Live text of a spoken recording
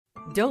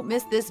Don't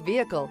miss this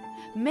vehicle.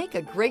 Make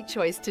a great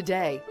choice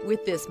today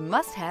with this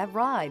must-have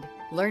ride.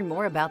 Learn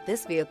more about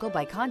this vehicle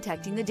by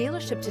contacting the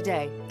dealership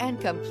today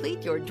and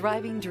complete your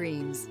driving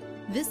dreams.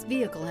 This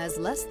vehicle has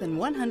less than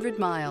 100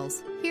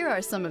 miles. Here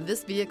are some of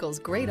this vehicle's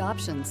great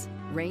options: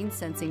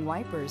 rain-sensing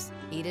wipers,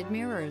 heated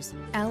mirrors,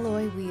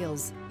 alloy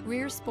wheels,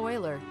 rear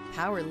spoiler,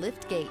 power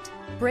liftgate,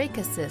 brake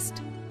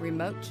assist,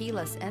 remote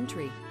keyless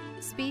entry,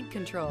 speed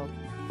control,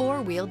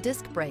 four-wheel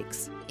disc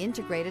brakes,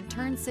 integrated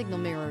turn signal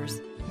mirrors.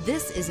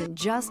 This isn't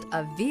just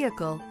a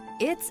vehicle,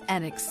 it's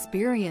an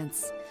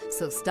experience.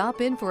 So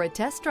stop in for a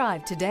test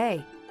drive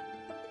today.